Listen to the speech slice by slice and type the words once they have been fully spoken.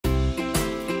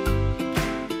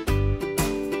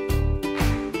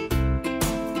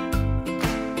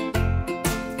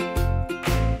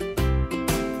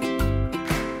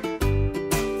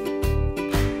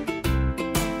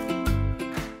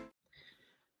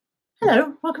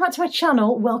Hello, welcome back to my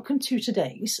channel. Welcome to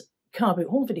today's car boot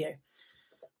haul video.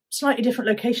 Slightly different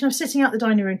location. I'm sitting at the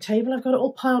dining room table. I've got it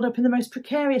all piled up in the most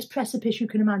precarious precipice you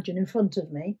can imagine in front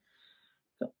of me.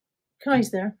 Got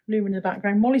Kai's there, looming in the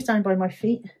background. Molly's down by my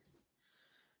feet.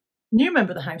 New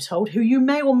member of the household, who you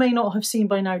may or may not have seen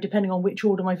by now, depending on which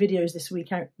order my videos this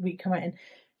week come out in,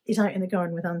 is out in the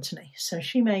garden with Anthony. So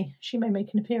she may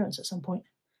make an appearance at some point.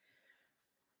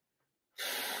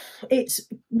 It's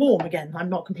warm again.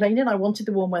 I'm not complaining. I wanted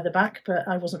the warm weather back, but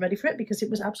I wasn't ready for it because it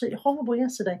was absolutely horrible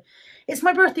yesterday. It's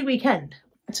my birthday weekend.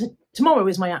 So tomorrow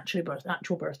is my actual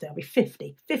birthday. I'll be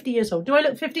 50 years old. Do I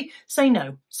look 50? Say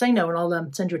no, and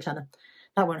I'll send you a tenner.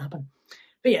 That won't happen.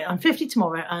 But yeah, I'm 50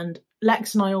 tomorrow, and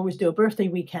Lex and I always do a birthday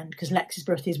weekend because Lex's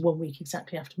birthday is 1 week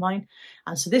exactly after mine.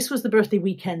 And so this was the birthday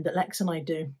weekend that Lex and I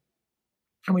do.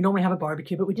 And we normally have a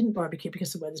barbecue, but we didn't barbecue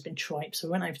because the weather's been tripe. So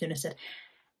we went out for dinner instead.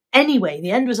 Anyway,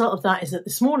 the end result of that is that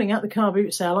this morning at the car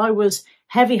boot sale, I was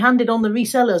heavy-handed on the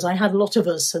resellers. I had a lot of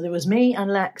us. So there was me and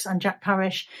Lex and Jack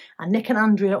Parrish and Nick and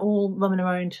Andrea all roaming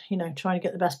around, you know, trying to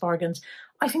get the best bargains.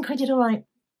 I think I did all right.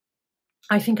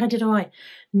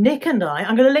 Nick and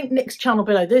I'm going to link Nick's channel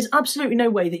below. There's absolutely no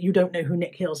way that you don't know who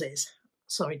Nick Hills is.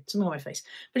 Sorry, something on my face.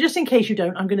 But just in case you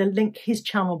don't, I'm going to link his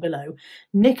channel below.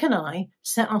 Nick and I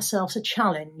set ourselves a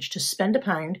challenge to spend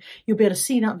 £1. You'll be able to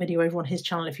see that video over on his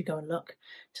channel if you go and look.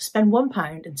 To spend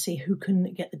 £1 and see who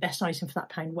can get the best item for that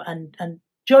pound and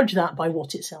judge that by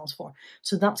what it sells for.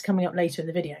 So that's coming up later in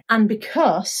the video. And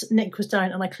because Nick was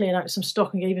down and I cleared out some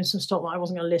stock and gave him some stock that I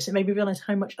wasn't going to list, it made me realise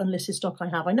how much unlisted stock I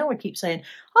have. I know I keep saying,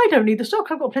 I don't need the stock,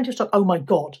 I've got plenty of stock. Oh my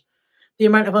God, the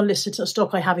amount of unlisted stock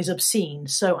I have is obscene.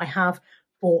 So I have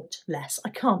bought less. I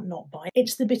can't not buy.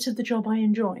 It's the bit of the job I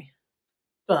enjoy.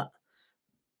 But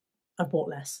I've bought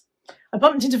less. I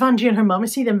bumped into Vanjie and her mum. I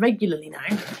see them regularly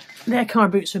now. Their car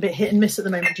boots are a bit hit and miss at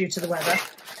the moment due to the weather.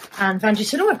 And Vanjie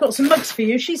said, oh, I've got some mugs for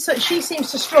you. She seems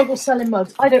to struggle selling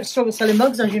mugs. I don't struggle selling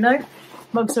mugs, as you know.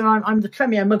 Mugs are, I'm the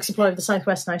premier mug supplier of the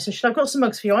Southwest now. So she said, I've got some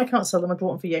mugs for you. I can't sell them. I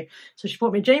bought them for you. So she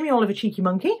bought me a Jamie Oliver Cheeky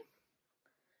Monkey.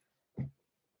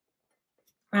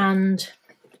 And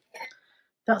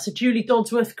that's a Julie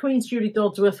Dodsworth, Queen's Julie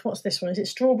Dodsworth. What's this one? Is it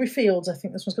Strawberry Fields? I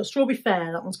think this one's got Strawberry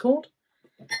Fair, that one's called.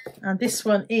 And this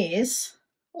one is,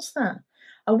 what's that?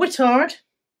 A Whittard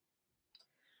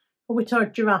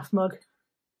giraffe mug.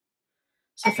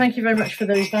 So thank you very much for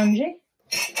those, Vanjie.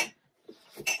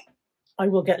 I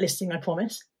will get listing, I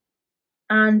promise.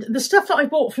 And the stuff that I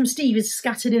bought from Steve is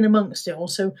scattered in amongst it all,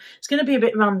 so it's going to be a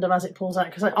bit random as it pulls out,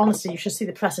 because honestly, you should see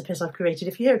the precipice I've created.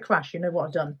 If you hear a crash, you know what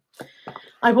I've done.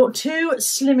 I bought 2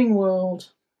 Slimming World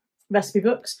recipe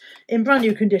books in brand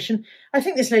new condition. I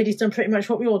think this lady's done pretty much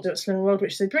what we all do at Slimming World,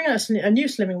 which is they bring out a new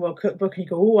Slimming World cookbook and you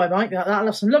go, oh, I like that. That'll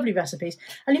have some lovely recipes.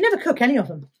 And you never cook any of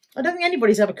them. I don't think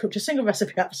anybody's ever cooked a single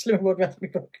recipe out of a Slimming World recipe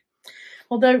book.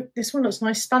 Although this one looks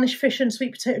nice. Spanish fish and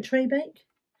sweet potato tray bake.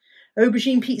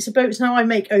 Aubergine pizza boats. Now I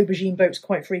make aubergine boats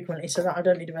quite frequently, so that I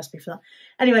don't need a recipe for that.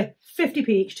 Anyway, 50p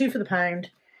each, 2 for the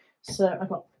pound. So I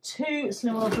got 2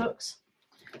 Slimming World books.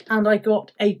 And I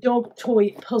got a dog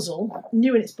toy puzzle,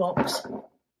 new in its box.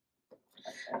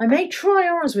 I may try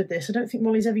ours with this. I don't think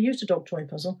Molly's ever used a dog toy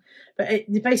puzzle.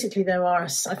 But basically there are,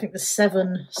 I think there's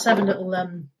seven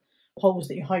little holes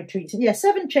that you hide treats in. Yeah,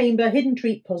 7 chamber hidden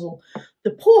treat puzzle.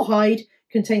 The paw hide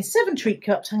contains 7 treat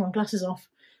cups. Hang on, glasses off.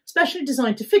 Specially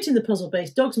designed to fit in the puzzle base.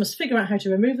 Dogs must figure out how to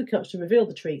remove the cups to reveal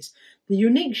the treats. The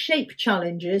unique shape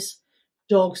challenges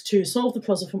dogs to solve the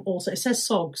puzzle from all sides. It says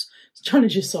SOGs.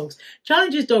 Challenges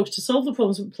dogs to solve the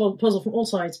puzzle from all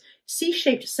sides.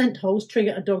 C-shaped scent holes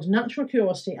trigger a dog's natural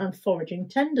curiosity and foraging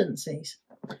tendencies.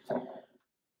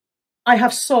 I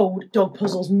have sold dog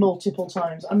puzzles multiple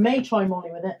times. I may try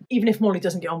Molly with it. Even if Molly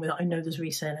doesn't get on with it, I know there's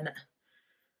resale in it.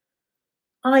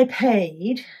 I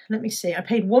paid, let me see, I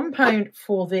paid £1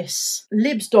 for this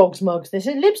Libs Dogs mug. This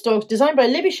is Libs Dogs, designed by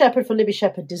Libby Shepherd for Libby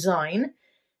Shepherd Design.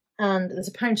 And there's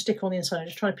a pound sticker on the inside. I'm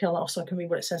just trying to peel that off so I can read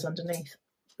what it says underneath.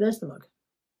 There's the mug.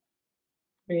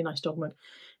 Really nice dog mug.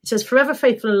 It says, forever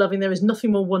faithful and loving, there is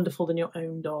nothing more wonderful than your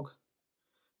own dog.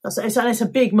 It's a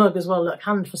big mug as well, look,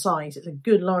 hand for size. It's a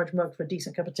good large mug for a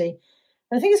decent cup of tea.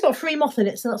 And I think it's got a free moth in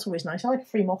it, so that's always nice. I like a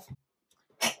free moth.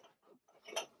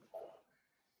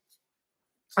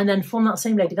 And then from that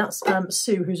same lady, that's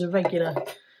Sue, who's a regular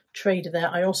trader there.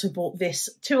 I also bought this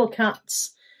Tyrrell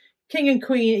Cats King and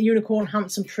Queen Unicorn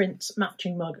Handsome Prince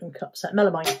matching mug and cup set.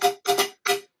 Melamine.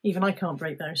 Even I can't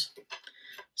break those.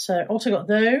 So also got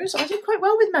those. I did quite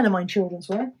well with melamine children's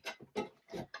wear.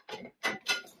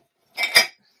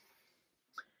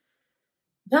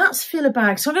 That's filler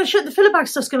bag. So I'm going to show the filler bag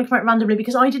stuff's going to come out randomly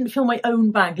because I didn't fill my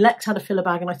own bag. Lex had a filler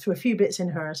bag and I threw a few bits in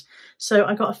hers. So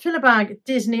I got a filler bag,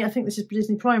 Disney. I think this is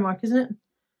Disney Primark, isn't it?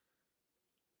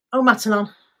 Oh,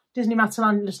 Matalan. Disney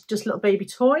Matalan, just a little baby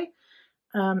toy.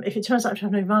 If it turns out to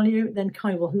have no value, then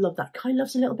Kai will love that. Kai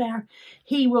loves a little bear.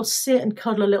 He will sit and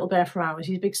cuddle a little bear for hours.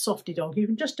 He's a big softy dog. You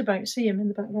can just about see him in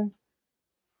the background.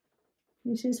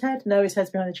 Can you see his head? No, his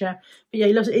head's behind the chair. But yeah,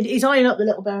 he loves it. He's eyeing up the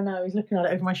little bear now. He's looking at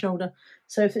it over my shoulder.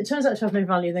 So if it turns out to have no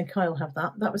value, then Kai will have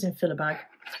that. That was in filler bag.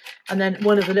 And then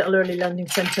one of the little early lending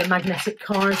centre magnetic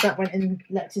cars, that went in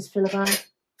Lex's filler bag.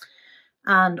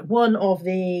 And one of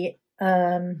the...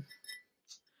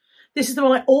 this is the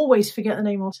one I always forget the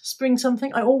name of. Spring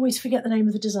something. I always forget the name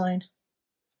of the design.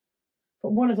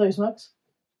 But one of those mugs.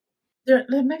 There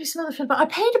may be some other filler bag. I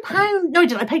paid £1. No, I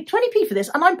didn't. I paid 20p for this,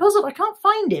 and I'm puzzled. I can't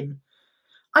find him.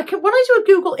 When I do a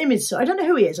Google image search, I don't know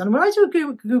who he is, and when I do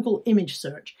a Google image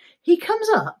search, he comes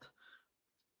up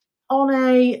on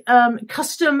a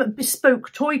custom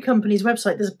bespoke toy company's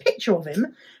website. There's a picture of him,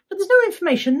 but there's no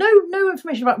information, no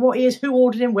information about what he is, who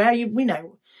ordered him, where. We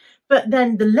know. But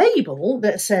then the label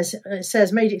that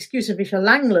says made exclusively for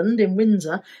Langland in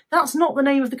Windsor, that's not the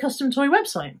name of the custom toy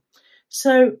website.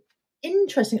 So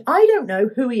interesting. I don't know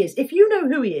who he is. If you know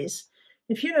who he is,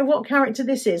 if you know what character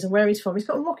this is and where he's from, he's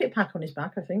got a rocket pack on his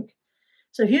back, I think.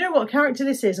 So if you know what character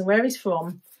this is and where he's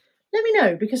from, let me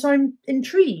know, because I'm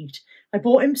intrigued. I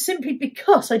bought him simply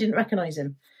because I didn't recognise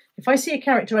him. If I see a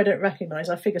character I don't recognise,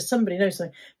 I figure somebody knows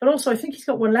something. But also, I think he's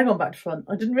got one leg on back to front.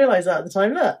 I didn't realise that at the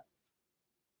time. Look.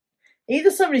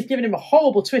 Either somebody's given him a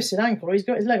horrible twisted ankle or he's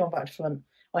got his leg on back to front.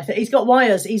 I think he's got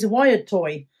wires. He's a wired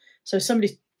toy. So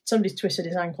somebody's twisted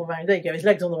his ankle round. There you go. His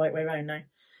leg's on the right way round now.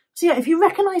 So yeah, if you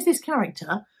recognise this character,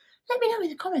 let me know in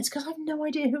the comments, because I have no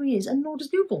idea who he is, and nor does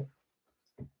Google.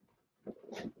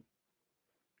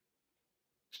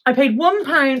 I paid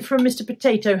 £1 from Mr.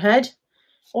 Potato Head.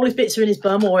 All his bits are in his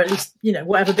bum, or at least, you know,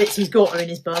 whatever bits he's got are in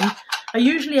his bum. I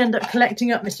usually end up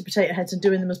collecting up Mr. Potato Heads and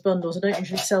doing them as bundles. I don't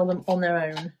usually sell them on their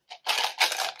own.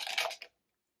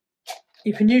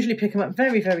 You can usually pick them up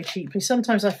very, very cheaply.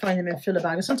 Sometimes I find them in filler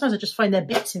bag, and sometimes I just find their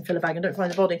bits in filler bag and don't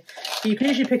find the body. But you can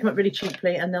usually pick them up really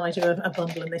cheaply, and then I do a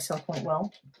bundle and they sell quite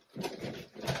well.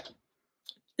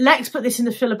 Lex put this in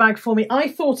the filler bag for me. I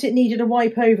thought it needed a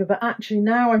wipe over, but actually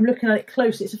now I'm looking at it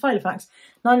closely. It's a Filofax.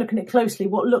 Now I'm looking at it closely.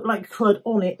 What looked like crud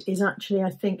on it is actually, I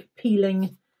think,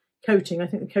 peeling coating. I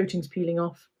think the coating's peeling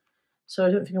off. So I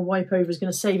don't think a wipe over is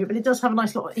going to save it, but it does have a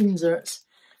nice lot of inserts.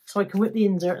 So I can whip the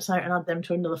inserts out and add them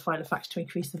to another Filofax to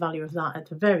increase the value of that at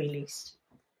the very least.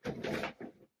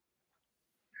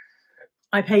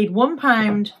 I paid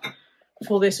 £1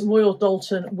 for this Royal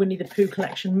Dalton Winnie the Pooh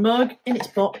collection mug in its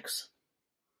box.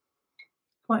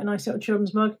 Quite a nice little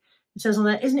children's mug. It says on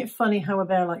there, "Isn't it funny how a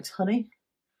bear likes honey?"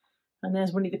 And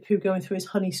there's Winnie the Pooh going through his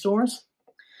honey stores.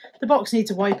 The box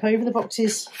needs a wipe over. The box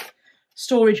is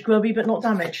storage grubby but not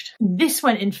damaged. This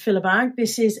went in filler bag.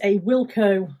 This is a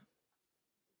Wilco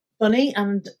bunny,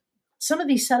 and some of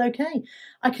these sell okay.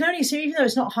 I can only see, even though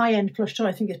it's not high-end plush toy,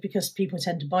 I think it's because people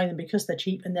tend to buy them because they're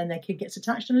cheap, and then their kid gets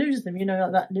attached and loses them. You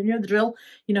know that. You know the drill.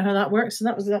 You know how that works. So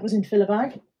that was in filler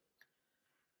bag.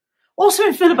 Also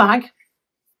in filler bag,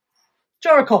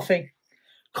 jar of coffee.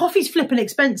 Coffee's flipping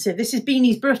expensive. This is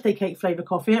Beanie's birthday cake flavour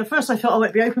coffee. At first I thought, oh,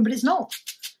 it'd be open, but it's not.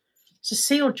 It's a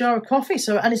sealed jar of coffee.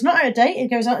 So, and it's not out of date. It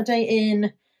goes out of date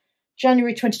in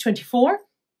January 2024.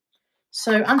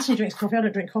 So Anthony drinks coffee. I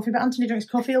don't drink coffee, but Anthony drinks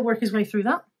coffee. He'll work his way through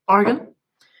that. Bargain.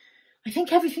 I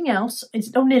think everything else,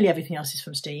 nearly everything else is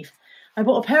from Steve. I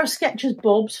bought a pair of Skechers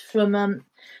Bobs from, there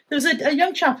was a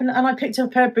young chap and I picked up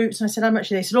a pair of boots and I said, how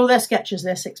much are they? He said, oh, they're Skechers,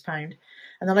 they're £6.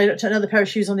 And then I looked at another pair of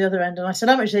shoes on the other end and I said,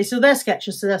 how much are they? He said, oh, they're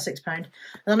Skechers, so they're £6. And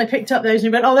then I picked up those and he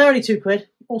went, oh, they're only £2.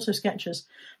 Also Skechers.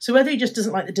 So whether he just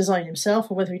doesn't like the design himself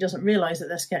or whether he doesn't realise that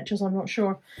they're Skechers, I'm not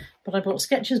sure. But I bought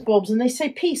Skechers Bobs and they say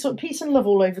peace and love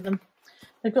all over them.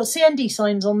 They've got CND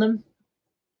signs on them.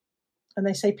 And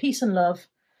they say peace and love.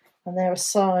 And they're a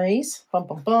size, bum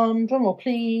bum bum, drum roll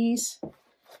please.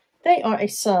 They are a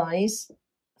size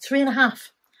 3.5.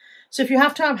 So if you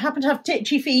happen to have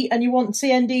titchy feet and you want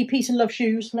CND peace and love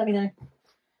shoes, let me know.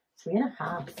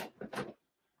 3.5.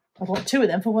 I bought 2 of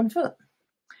them for 1 foot.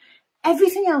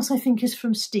 Everything else I think is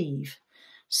from Steve.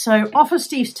 So off of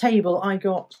Steve's table, I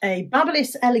got a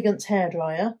Babyliss Elegance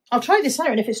hairdryer. I'll try this out,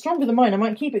 and if it's stronger than mine, I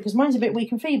might keep it because mine's a bit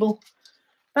weak and feeble.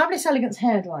 Babyliss Elegance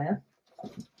hairdryer.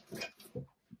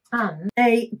 And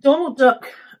a Donald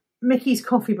Duck Mickey's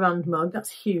Coffee brand mug. That's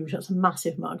huge. That's a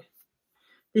massive mug.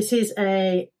 This is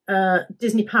a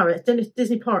Disney Parrot,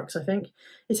 Disney Parks, I think.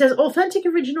 It says authentic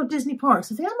original Disney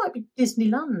Parks. I think that might be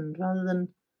Disneyland rather than...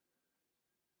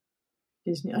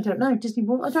 Disney, I don't know. Disney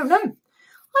World, I don't know.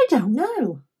 I don't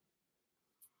know.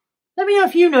 Let me know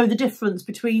if you know the difference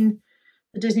between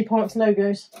the Disney Parks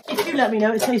logos. If you let me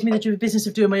know, it saves me the business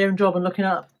of doing my own job and looking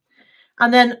up.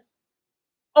 And then,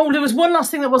 oh, there was one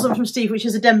last thing that wasn't from Steve, which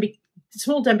is a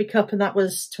small Denby cup, and that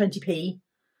was 20p.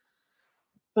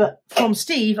 But from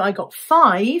Steve, I got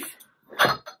 5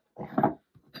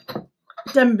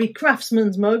 Denby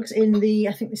Craftsman's mugs in the,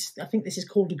 I think this is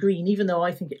called a green, even though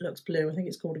I think it looks blue. I think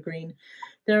it's called a green.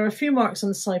 There are a few marks on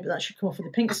the side, but that should come off with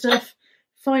the pink stuff.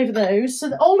 5 of those.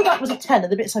 So all of that was a tenner,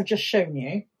 the bits I've just shown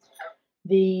you.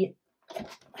 The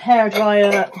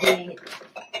hairdryer, the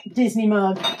Disney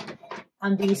mug,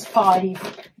 and these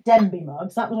 5 Denby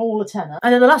mugs. That was all a tenner.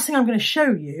 And then the last thing I'm going to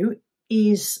show you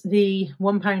is the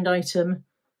 £1 item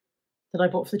that I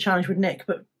bought for the challenge with Nick,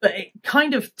 but it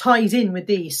kind of ties in with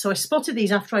these. So I spotted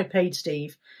these after I paid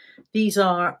Steve. These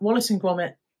are Wallace and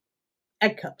Gromit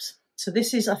egg cups. So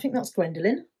this is, I think that's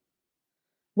Gwendolyn.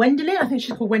 Wendelin? I think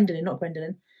she's called Wendelin, not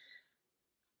Gwendolyn.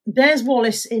 There's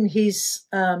Wallace in his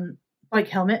bike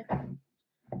helmet.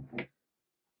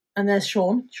 And there's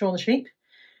Sean the sheep.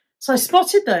 So I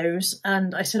spotted those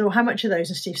and I said, oh, how much are those?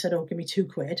 And Steve said, oh, give me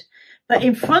 £2. But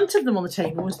in front of them on the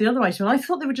table was the other item. And I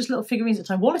thought they were just little figurines at the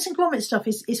time. Wallace and Gromit stuff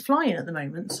is flying at the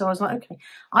moment. So I was like, okay,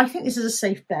 I think this is a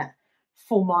safe bet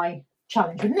for my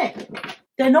challenge with Nick.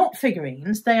 They're not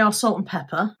figurines. They are Salt and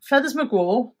Pepper. Feathers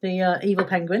McGraw, the evil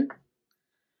penguin.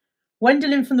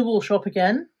 Wendelin from the wool shop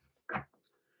again.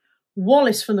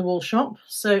 Wallace from the wool shop.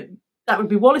 So that would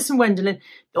be Wallace and Wendelin.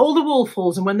 All the wool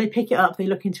falls, and when they pick it up, they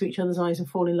look into each other's eyes and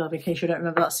fall in love, in case you don't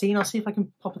remember that scene. I'll see if I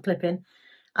can pop a clip in.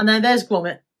 And then there's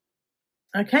Gromit.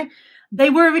 Okay. They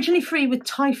were originally free with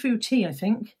Thai food tea, I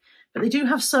think, but they do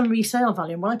have some resale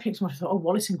value. And when I picked them up, I thought, oh,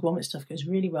 Wallace and Gromit stuff goes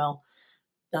really well.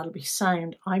 That'll be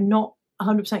sound. I'm not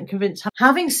 100% convinced.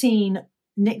 Having seen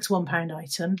Nick's £1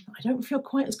 item, I don't feel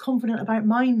quite as confident about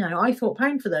mine now. I thought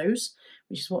 £1 for those,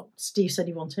 which is what Steve said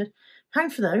he wanted.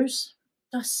 £1 for those.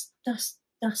 That's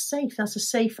safe. That's a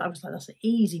safe. I was like, that's an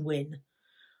easy win.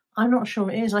 I'm not sure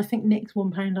it is. I think Nick's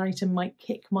 £1 item might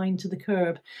kick mine to the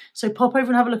curb. So pop over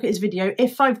and have a look at his video.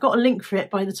 If I've got a link for it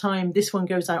by the time this one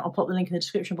goes out, I'll pop the link in the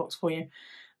description box for you.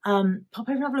 Pop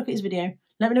over and have a look at his video.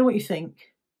 Let me know what you think.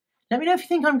 Let me know if you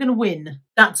think I'm going to win.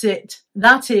 That's it.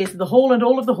 That is the haul and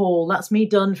all of the haul. That's me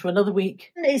done for another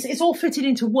week. It's all fitted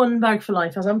into one bag for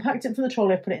life. As I unpacked it from the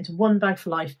trolley, I put it into one bag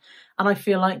for life. And I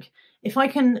feel like if I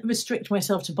can restrict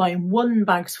myself to buying 1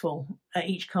 bag's full at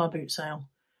each car boot sale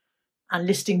and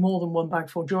listing more than 1 bag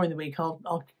full during the week,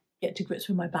 I'll get to grips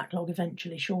with my backlog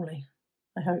eventually, surely.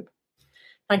 I hope.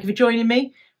 Thank you for joining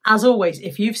me. As always,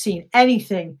 if you've seen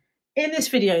anything in this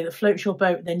video that floats your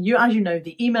boat, then as you know,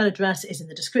 the email address is in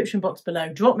the description box below.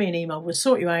 Drop me an email, we'll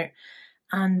sort you out,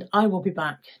 and I will be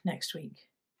back next week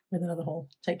with another haul.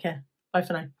 Take care. Bye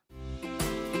for now.